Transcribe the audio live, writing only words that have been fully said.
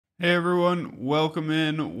Hey everyone,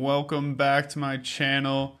 welcome back to my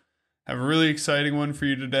channel. I have a really exciting one for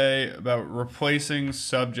you today about replacing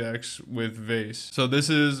subjects with VACE. So this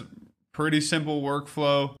is pretty simple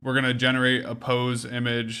workflow. We're gonna generate a pose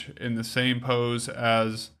image in the same pose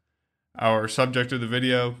as our subject of the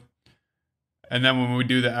video. And then when we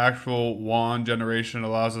do the actual Wan generation, it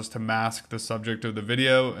allows us to mask the subject of the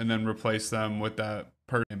video and then replace them with that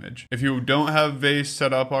per image. If you don't have VACE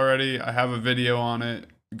set up already, I have a video on it.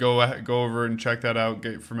 Go over and check that out,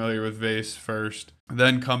 get familiar with VACE first,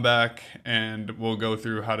 then come back and we'll go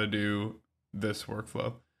through how to do this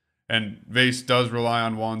workflow. And VACE does rely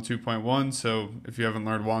on Wan 2.1, so if you haven't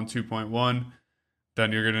learned Wan 2.1,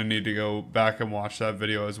 then you're gonna need to go back and watch that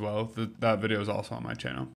video as well. That video is also on my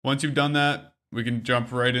channel. Once you've done that, we can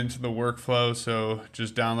jump right into the workflow, so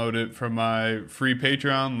just download it from my free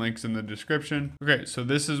Patreon, links in the description. Okay, so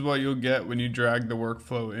this is what you'll get when you drag the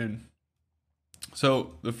workflow in.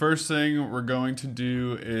 So the first thing we're going to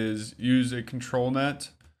do is use a ControlNet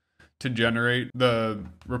to generate the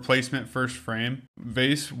replacement first frame.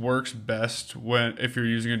 VACE works best if you're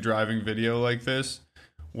using a driving video like this,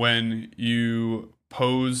 when you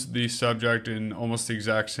pose the subject in almost the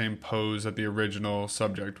exact same pose that the original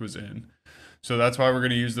subject was in. So that's why we're going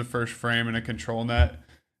to use the first frame in a ControlNet.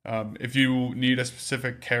 If you need a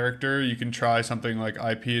specific character, you can try something like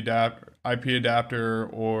IP adapter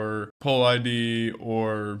or pull ID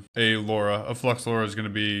or a LoRa. A Flux LoRa is going to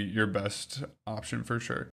be your best option for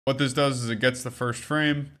sure. What this does is it gets the first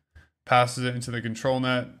frame, passes it into the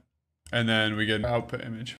ControlNet, and then we get an output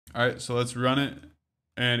image. All right, so let's run it.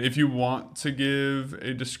 And if you want to give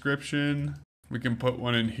a description, we can put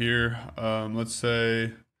one in here. Let's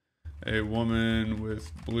say a woman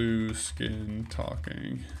with blue skin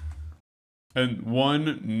talking. And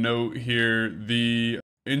one note here, the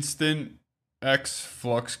Instant X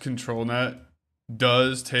Flux ControlNet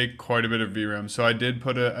does take quite a bit of VRAM. So I did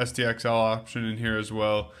put a SDXL option in here as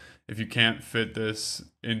well. If you can't fit this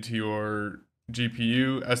into your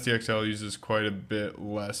GPU, SDXL uses quite a bit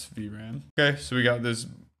less VRAM. Okay, so we got this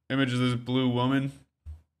image of this blue woman.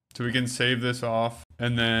 So we can save this off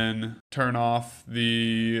and then turn off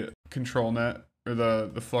the ControlNet or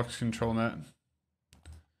the Flux ControlNet.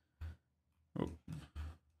 Oh.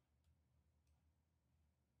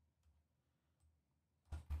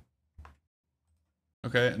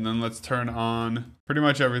 Okay, and then let's turn on pretty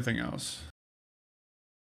much everything else.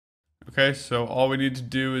 Okay, so all we need to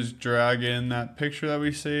do is drag in that picture that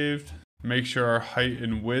we saved. Make sure our height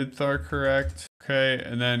and width are correct. Okay,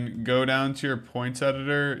 and then go down to your points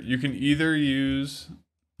editor. You can either use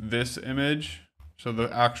this image, so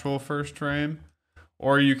the actual first frame,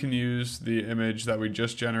 or you can use the image that we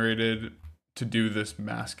just generated to do this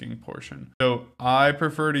masking portion. So I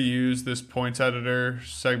prefer to use this points editor,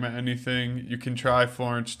 segment anything. You can try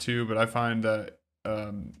Florence too, but I find that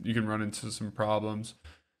you can run into some problems.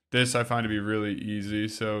 This I find to be really easy.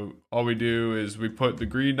 So all we do is we put the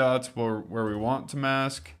green dots where we want to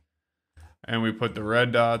mask, and we put the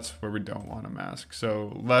red dots where we don't want to mask.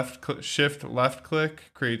 So shift left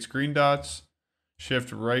click creates green dots,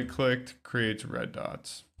 shift right click creates red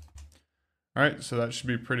dots. All right, so that should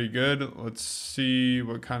be pretty good. Let's see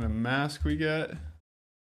what kind of mask we get.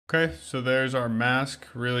 Okay, so there's our mask,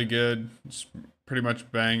 really good. It's pretty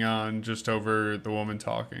much bang on just over the woman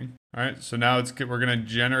talking. All right, so now we're gonna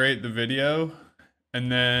generate the video.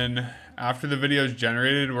 And then after the video is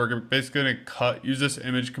generated, we're basically gonna use this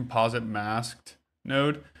image composite masked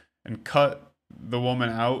node and cut the woman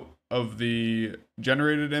out of the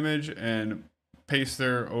generated image and paste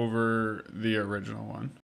her over the original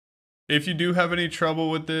one. If you do have any trouble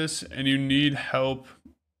with this and you need help,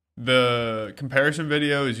 the comparison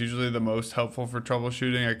video is usually the most helpful for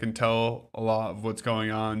troubleshooting. I can tell a lot of what's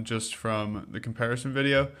going on just from the comparison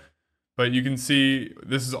video. But you can see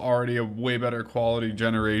this is already a way better quality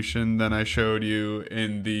generation than I showed you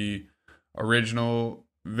in the original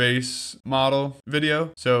VACE model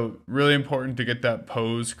video. So really important to get that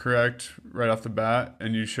pose correct right off the bat,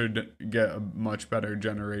 and you should get a much better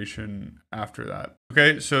generation after that.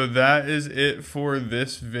 Okay, so that is it for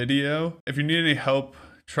this video. If you need any help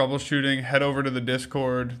troubleshooting, head over to the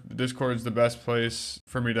Discord. The Discord is the best place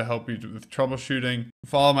for me to help you with troubleshooting.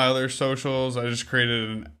 Follow my other socials. I just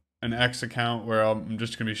created an X account where I'm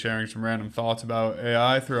just going to be sharing some random thoughts about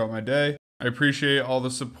AI throughout my day. I appreciate all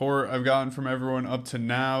the support I've gotten from everyone up to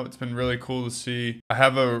now. It's been really cool to see. I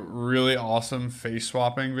have a really awesome face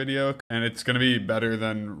swapping video, and it's going to be better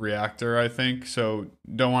than Reactor, I think. So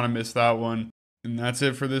don't want to miss that one. And that's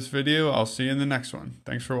it for this video. I'll see you in the next one.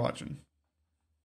 Thanks for watching.